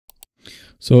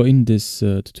So in this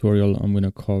tutorial, I'm going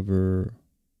to cover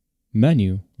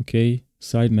menu, okay,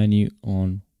 side menu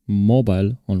on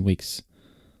mobile on Wix.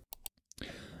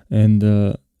 And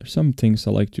there's some things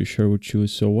I like to share with you.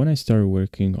 So when I started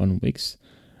working on Wix,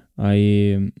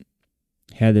 I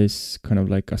had this kind of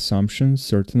like assumptions,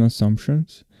 certain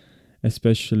assumptions,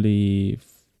 especially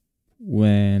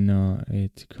when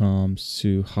it comes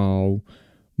to how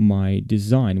my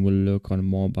design will look on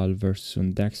mobile versus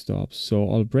on desktop. So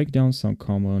I'll break down some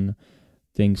common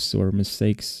things or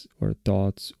mistakes or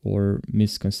thoughts or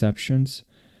misconceptions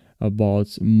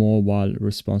about mobile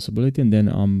responsibility, and then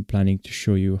I'm planning to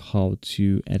show you how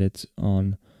to edit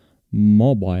on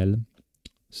mobile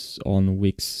on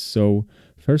Wix. So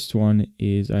first one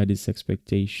is I had this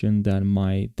expectation that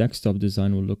my desktop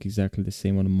design will look exactly the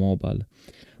same on mobile.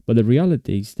 But the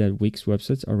reality is that Wix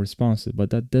websites are responsive,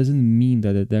 but that doesn't mean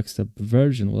that the desktop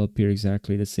version will appear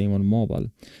exactly the same on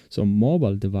mobile. So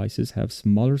mobile devices have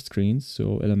smaller screens,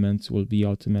 so elements will be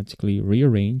automatically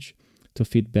rearranged to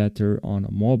fit better on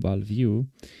a mobile view.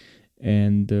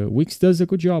 And Wix does a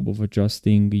good job of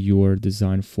adjusting your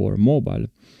design for mobile,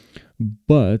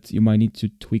 but you might need to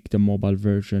tweak the mobile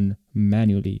version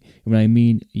manually. When I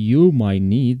mean you might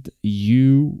need,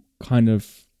 you kind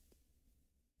of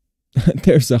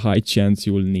there's a high chance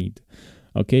you will need.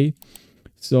 Okay,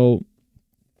 so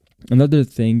another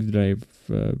thing that I've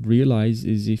realized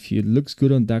is if it looks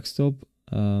good on desktop,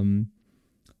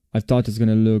 I thought it's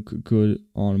gonna look good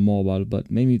on mobile, but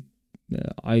maybe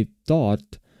I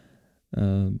thought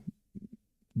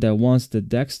that once the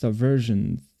desktop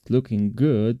version looking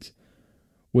good,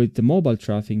 with the mobile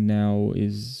traffic now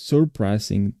is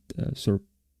surpassing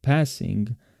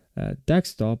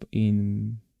desktop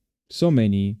in so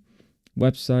many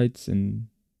websites, and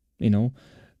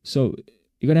so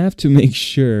you're gonna have to make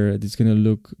sure it's gonna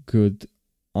look good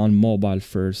on mobile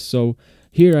first. So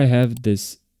here I have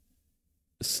this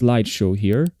slideshow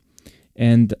here,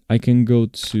 and I can go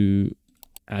to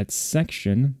add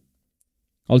section.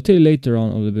 I'll tell you later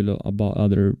on a little bit about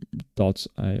other thoughts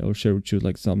I'll share with you,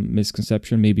 like some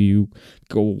misconception. Maybe you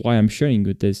go, why I'm sharing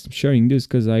with this? I'm sharing this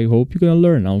because I hope you're gonna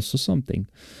learn also something,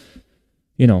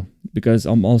 because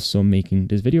I'm also making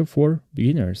this video for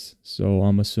beginners. So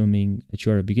I'm assuming that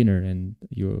you're a beginner and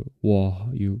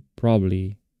you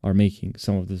probably are making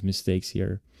some of those mistakes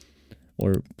here,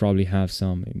 or probably have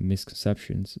some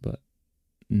misconceptions, but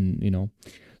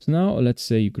So now let's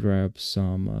say you grab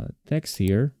some text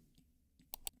here.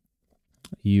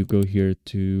 You go here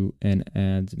to and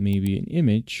add maybe an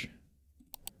image.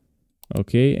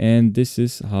 Okay, and this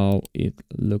is how it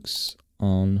looks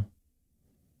on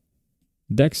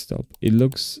desktop. It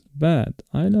looks bad,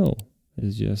 I know,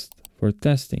 it's just for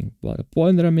testing, but the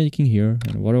point that I'm making here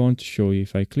and what I want to show you,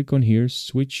 if I click on here,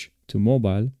 switch to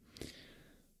mobile,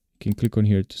 you can click on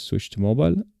here to switch to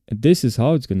mobile, and this is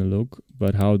how it's gonna look,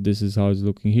 but this is how it's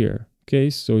looking here. Okay,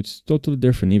 so it's totally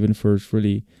different, even for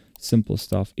really simple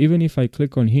stuff. Even if I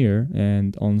click on here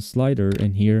and on slider,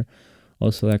 and here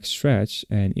I'll select stretch,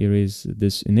 and here is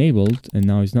this enabled, and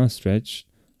now it's not stretched.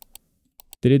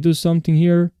 Did it do something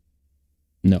here?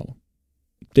 No,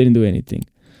 didn't do anything.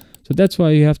 So that's why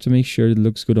you have to make sure it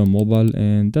looks good on mobile,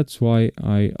 and that's why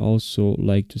I also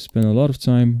like to spend a lot of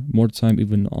time, more time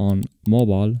even on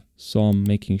mobile. So I'm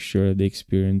making sure the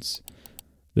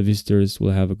visitors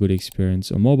will have a good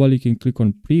experience on mobile. You can click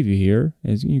on preview here,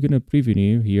 and you're gonna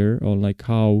preview here on like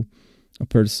how a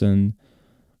person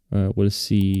will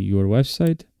see your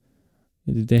website.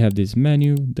 They have this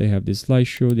menu, they have this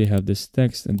slideshow, they have this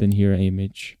text, and then here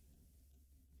image.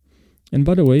 And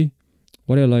by the way,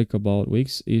 what I like about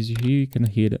Wix is here you can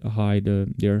hide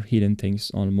their hidden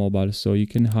things on mobile. So you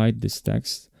can hide this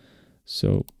text,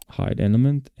 so hide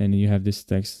element, and you have this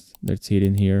text that's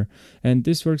hidden here. And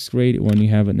this works great when you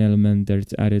have an element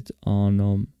that's added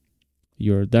on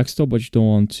your desktop, but you don't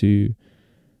want to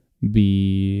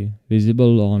be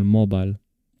visible on mobile.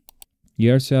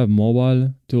 You also have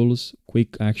mobile tools,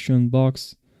 quick action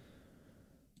box.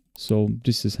 So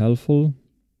this is helpful.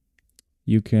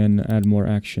 You can add more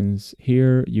actions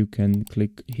here. You can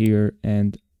click here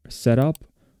and set up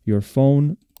your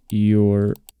phone,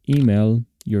 your email,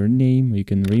 your name. You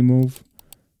can remove,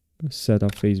 set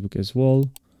up Facebook as well.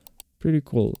 Pretty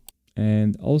cool.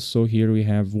 And also here we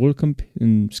have welcome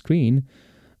screen.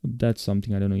 That's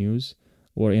something I don't use,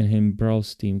 or in him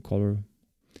browse theme color.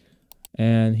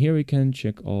 And here we can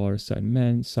check our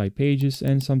site pages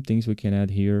and some things we can add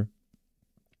here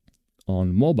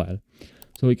on mobile.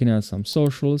 So we can add some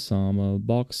social, some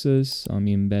boxes, some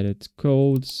embedded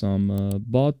code, some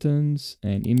buttons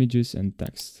and images and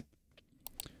text.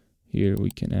 Here we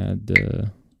can add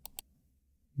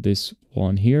this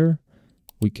one here.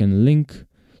 We can link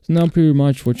now pretty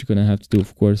much what you're gonna have to do,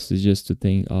 of course, is just to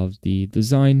think of the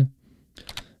design.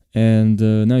 And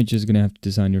now you're just gonna have to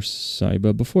design your site.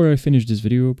 But before I finish this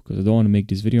video, because I don't want to make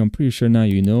this video, I'm pretty sure now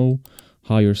you know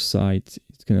how your site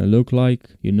is gonna look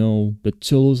like. You know the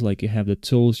tools, like you have the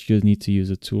tools, you just need to use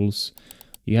the tools.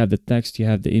 You have the text, you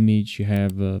have the image, you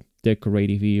have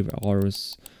decorative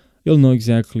arrows. You'll know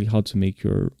exactly how to make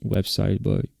your website,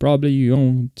 but probably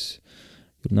you'll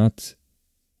not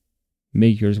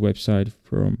make your website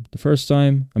from the first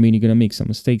time. I mean, you're gonna make some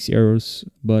mistakes, errors,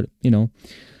 but you know.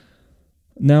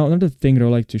 Now, another thing that I'd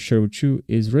like to share with you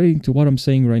is relating to what I'm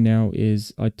saying right now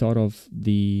is I thought of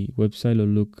the website will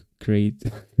look great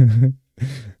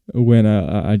when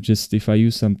if I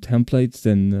use some templates,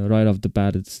 then right off the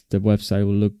bat, the website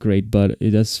will look great, but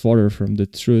it is farther from the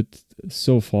truth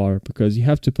so far, because you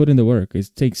have to put in the work.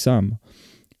 It takes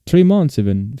 3 months,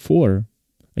 even 4,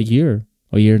 a year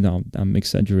now. I'm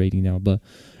exaggerating now, but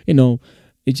you know,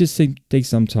 it just takes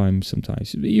some time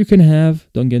sometimes. You can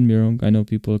don't get me wrong, I know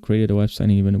people created a website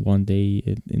in even one day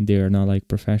and they are not like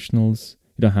professionals.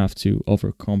 You don't have to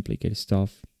overcomplicate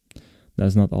stuff.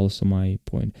 That's not also my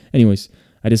point. Anyways,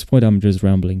 at this point I'm just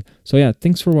rambling. So yeah,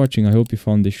 thanks for watching. I hope you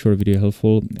found this short video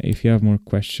helpful. If you have more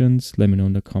questions, let me know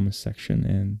in the comment section,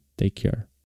 and take care.